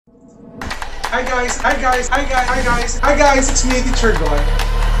It's me, Teacher Gon.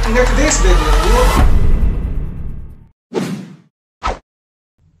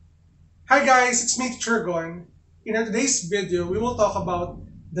 In today's video, we will talk about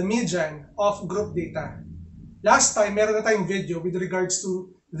the median of group data. Last time, meron na tayong video with regards to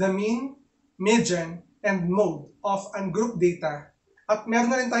the mean, median, and mode of ungroup data. At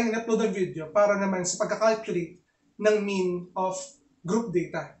meron na rin tayong in-upload ng video para naman sa pagkakalculate ng mean of group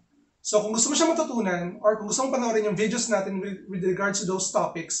data. So kung gusto mo siya matutunan or kung gusto mo panoorin yung videos natin with regards to those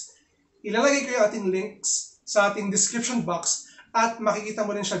topics, ilalagay ko yung ating links sa ating description box at makikita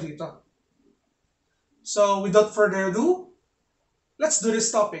mo rin siya dito. So without further ado, let's do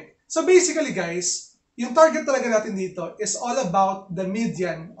this topic. So basically guys, yung target talaga natin dito is all about the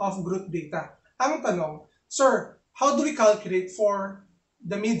median of group data. Ang tanong, sir, how do we calculate for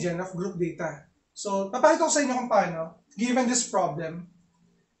the median of group data? So papakita ko sa inyo kung paano, given this problem,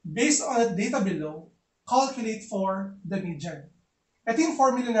 based on the data below, calculate for the median. Ito yung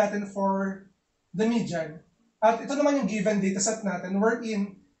formula natin for the median. At ito naman yung given dataset natin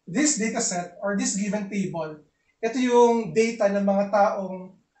wherein this dataset or this given table, ito yung data ng mga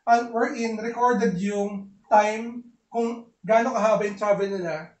taong wherein recorded yung time kung gaano kahaba yung travel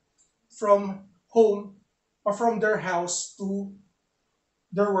nila from home or from their house to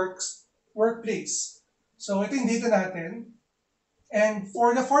their workplace. So ito yung data natin. And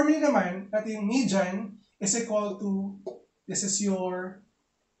for the formula naman, yung median is equal to, this is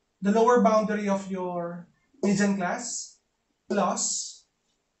the lower boundary of your median class plus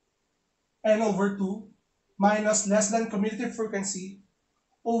n over 2 minus less than cumulative frequency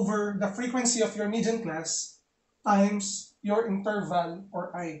over the frequency of your median class times your interval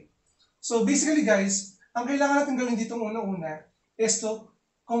or I. So basically guys, ang kailangan natin gawin dito una-una is to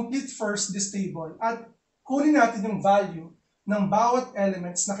complete first this table at kunin natin yung value ng bawat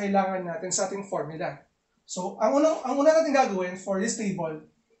elements na kailangan natin sa ating formula. So, ang una natin gagawin for this table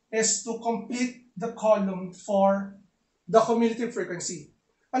is to complete the column for the cumulative frequency.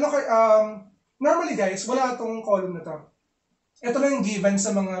 Normally guys, wala itong column na to. Ito lang yung given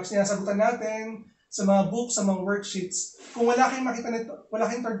sa mga sinasagutan natin, sa mga books, sa mga worksheets. Kung wala kayong makita nito, wala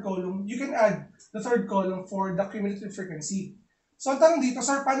kayong third column, you can add the third column for the cumulative frequency. So, ang tanong dito,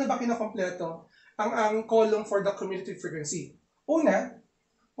 sir, paano ba kinakompleto ang column for the cumulative frequency? Una,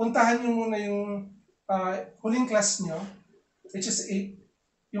 puntahan nyo muna yung huling class nyo, which is 8.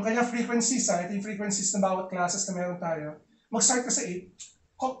 Yung kanyang frequencies, ito yung frequencies ng bawat classes na meron tayo. Mag-start ka sa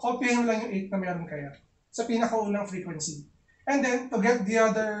 8, copyahin mo lang yung 8 na meron kayo sa pinakaunang frequency. And then, to get the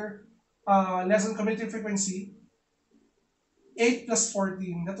other lesson cumulative frequency, 8 plus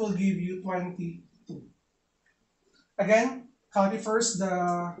 14, that will give you 22. Again, copy first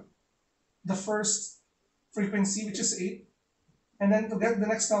the first frequency, which is 8. And then to get the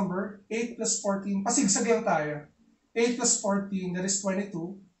next number, 8 plus 14, pasigsag lang tayo. 8 plus 14, that is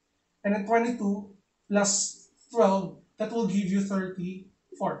 22. And then 22 plus 12, that will give you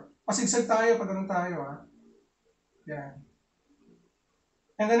 34. Pasigsag tayo pag ganun tayo. Yan.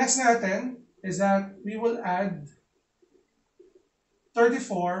 And the next natin is that we will add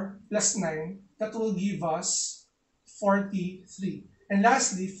 34 plus 9, that will give us 43. And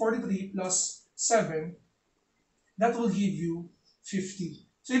lastly, 43 plus 7, that will give you 50.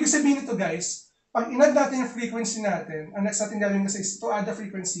 So, ibig sabihin nito guys, pag in-add natin yung frequency natin, ang next natin gawin kasi is to add the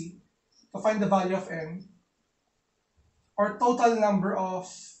frequency to find the value of n, or total number of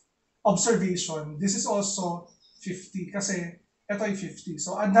observation. This is also 50 kasi ito ay 50.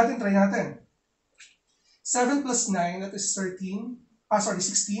 So, add natin, try natin. 7 plus 9, that is 16,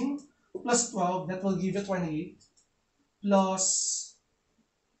 plus 12, that will give you 28, plus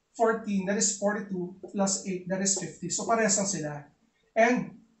 14, that is 42, plus 8, that is 50. So, parehas lang sila.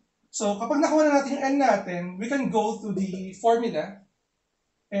 And, so, kapag nakuha na natin yung n natin, we can go to the formula.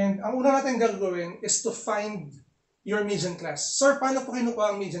 And, ang una natin gagawin is to find your median class. Sir, paano po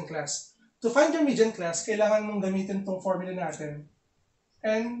kinukuha ang median class? To find your median class, kailangan mong gamitin itong formula natin.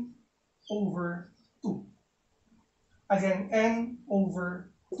 N over 2. Again, n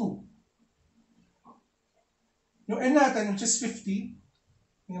over 2. Yung n natin, which is 50,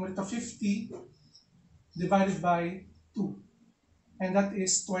 yung ito 50 divided by 2. And that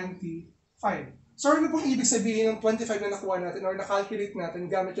is 25. So, ano pong ibig sabihin ng 25 na nakuha natin or na-calculate natin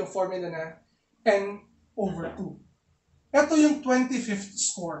gamit yung formula na n over 2? Ito yung 25th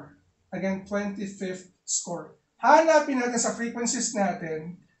score. Again, 25th score. Hanapin natin sa frequencies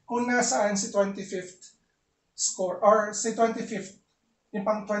natin kung nasaan si 25th score or si 25th, yung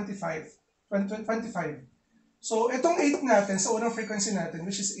pang 25. So, itong 8 natin sa unang frequency natin,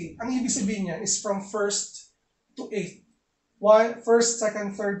 which is 8, ang ibig sabihin niya is from 1st to 8th. 1st,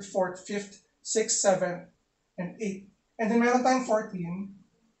 2nd, 3rd, 4th, 5th, 6, 7, and 8. And then meron tayong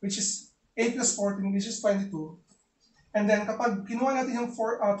 14, which is 8 plus 14, which is 22. And then kapag kinuha natin yung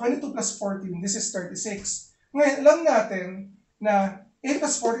 22 plus 14, this is 36. Ngayon, alam natin na 8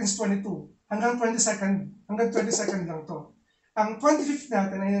 plus 14 is 22. Hanggang 22nd lang to. Ang 25th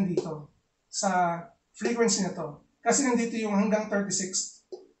natin ay nandito sa frequency na to. Kasi nandito yung hanggang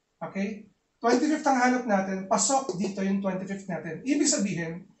 36. Okay? 25th ang hanap natin, pasok dito yung 25th natin. Ibig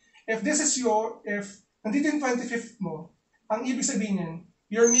sabihin, if nandito yung 25th mo, ang ibig sabihin yan,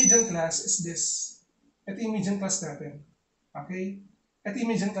 your median class is this. Ito yung median class natin. Okay? Ito yung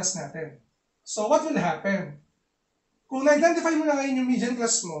median class natin. So, what will happen? Kung na-identify mo na ngayon yung median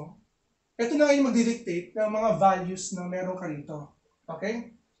class mo, ito na ngayon magdidictate ng mga values na meron ka rito.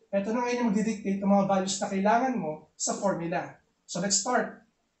 Okay? Ito na ngayon magdidictate ng mga values na kailangan mo sa formula. So, let's start.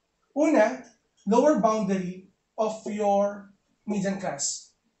 Una, lower boundary of your median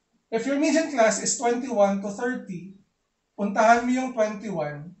class. If your median class is 21 to 30, puntahan mo yung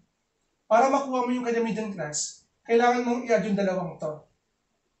 21. Para makuha mo yung kanya median class, kailangan mong i-add yung dalawang to.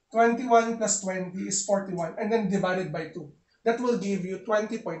 21 plus 20 is 41, and then divided by 2. That will give you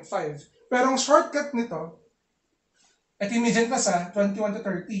 20.5. Pero ang shortcut nito, ito yung median class 21 to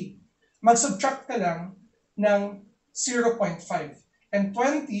 30. Mag-subtract ka lang ng 0.5. And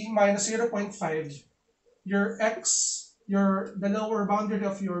 20 minus 0.5, the lower boundary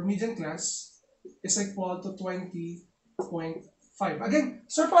of your median class is equal to 20.5. Again,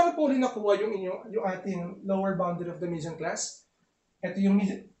 sir, paano po rin nakuha yung ating lower boundary of the median class? Ito yung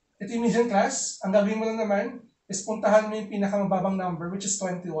median class. Ang gagawin mo lang naman is puntahan mo yung pinakamababang number, which is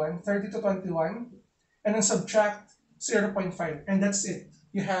 21, 30 to 21, and then subtract 0.5. And that's it.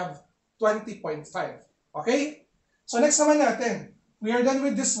 You have 20.5. Okay? So next naman natin. We are done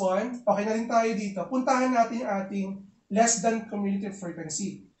with this one. Okay na rin tayo dito. Puntahan natin yung ating less than cumulative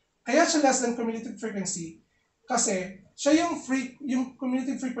frequency. Kaya siya less than cumulative frequency kasi siya yung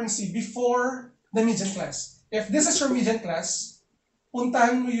cumulative frequency before the median class. If this is your median class,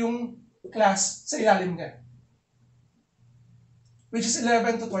 puntahan mo yung class sa ilalim niya, which is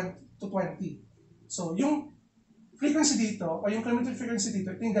 11 to 20. So, yung frequency dito, o yung cumulative frequency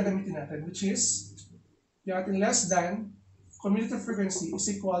dito, ito yung gagamitin natin, which is yung ating less than cumulative frequency is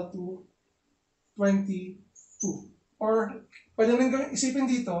equal to 22. Or, pwede rin isipin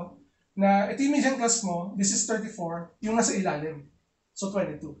dito na ito yung median class mo, this is 34, yung nasa ilalim. So,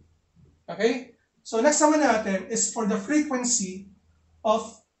 22. Okay? So, next naman natin is for the frequency of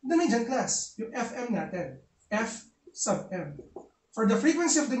the median class, yung FM natin. F sub M. For the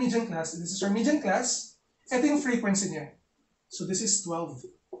frequency of the median class, this is your median class, ito yung frequency niya. So, this is 12.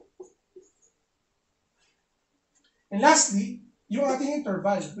 And lastly, yung ating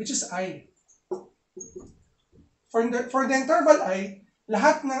interval, which is I. For the interval I,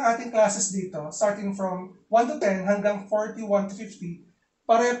 lahat ng ating classes dito, starting from 1 to 10 hanggang 41 to 50,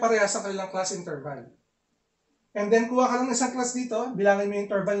 pare-parehas ang kanilang class interval. And then, kuha ka ng isang class dito, bilangin mo yung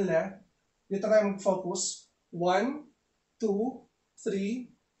interval nila. Dito tayo mag-focus. 1, 2, 3,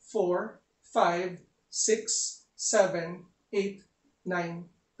 4, 5, 6, 7, 8, 9,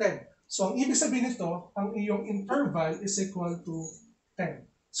 10. So, ang ibig sabihin nito, ang iyong interval is equal to 10.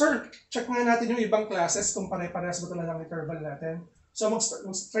 Sir, check nga natin yung ibang classes kung pare-parehas ba talaga ang interval natin. So,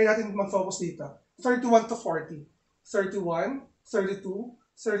 try natin mag-focus dito. 31 to 40. 31, 32,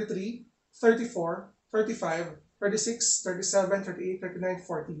 33, 34, 35, 36, 37, 38, 39,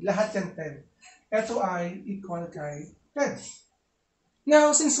 40. Lahat yan 10. Ito ay equal kay 10.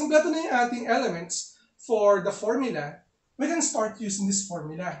 Now, since kompleto na yung ating elements for the formula, we can start using this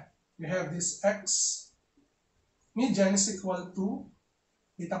formula. We have this x median is equal to,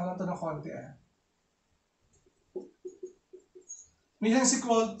 kita ko lang ito ng konti median is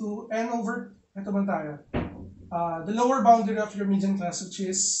equal to n over, ito man tayo, the lower boundary of your median class, which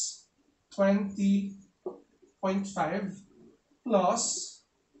is 20.5 plus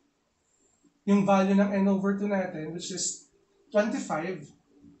yung value ng n over 2 natin, which is 25.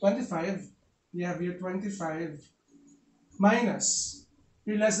 We have here 25 minus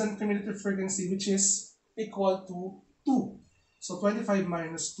your less than cumulative frequency, which is equal to 2. So 25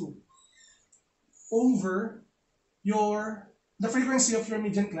 minus 2 over the frequency of your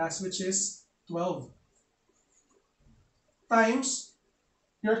median class, which is 12, times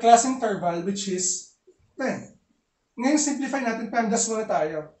your class interval, which is 10. Ngayon, simplify natin. PEMDAS muna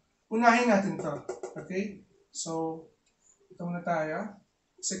tayo. Unahin natin to. Okay? So, ito muna tayo.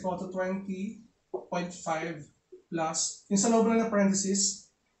 Is equal to 20.5 plus, yung sa loob lang ng parenthesis,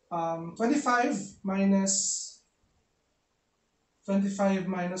 25 minus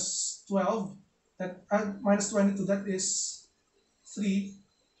 12, that minus 22, that is 3.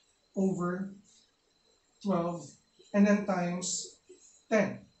 over 12 and then times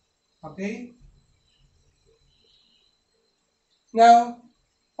 10. Okay? Now,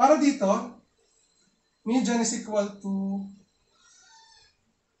 para dito, median is equal to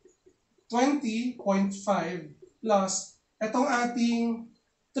 20.5 plus itong ating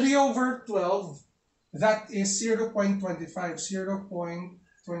 3 over 12, that is 0.25.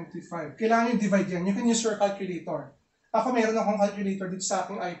 0.25. Kailangan yung divide yan. You can use your calculator. Ako meron akong calculator dito sa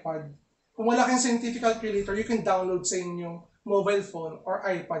aking iPad. Kung wala kang scientific calculator, you can download sa inyong mobile phone or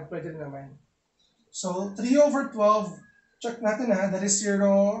iPad. Pwede naman. So, 3 over 12, check natin ha, that is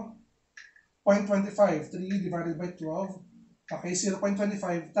 0.25. 3 divided by 12. Okay,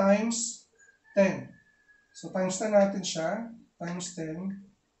 0.25 times 10. So, times 10 natin siya, times 10.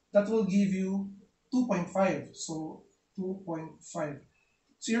 That will give you 2.5. So, 2.5.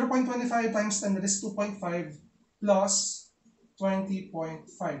 0.25 times 10, that is 2.5 plus 20.5.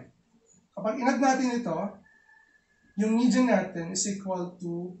 Kapag inad natin ito, yung median natin is equal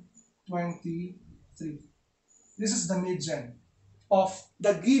to 23. This is the median of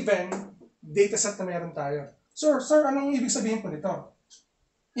the given dataset na meron tayo. Sir, anong ibig sabihin po nito?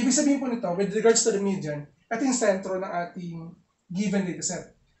 Ibig sabihin po nito, with regards to the median, ito yung sentro ng ating given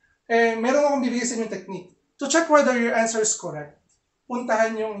dataset. Meron akong bibigay sa inyong technique. To check whether your answer is correct,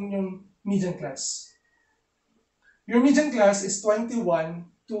 puntahan yung inyong median class. Your median class is 21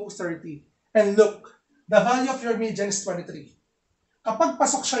 to 30. And look, the value of your median is 23. Kapag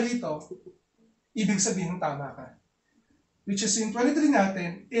pasok siya dito, ibig sabihin tama ka. Which is yung 23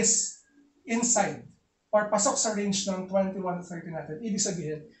 natin is inside or pasok sa range ng 21 to 30 natin. Ibig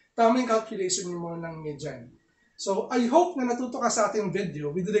sabihin, tama yung calculation mo ng median. So, I hope na natuto ka sa ating video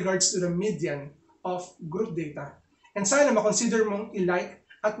with regards to the median of group data. And sana makonsider mong i-like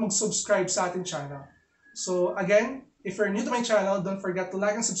at mag-subscribe sa ating channel. So, again, if you're new to my channel, don't forget to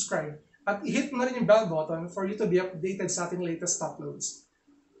like and subscribe. At i-hit mo na rin yung bell button for you to be updated sa ating latest uploads.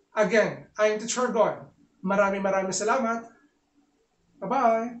 Again, I'm Teacher Gon. Maraming salamat.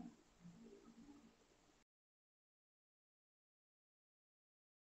 Bye-bye!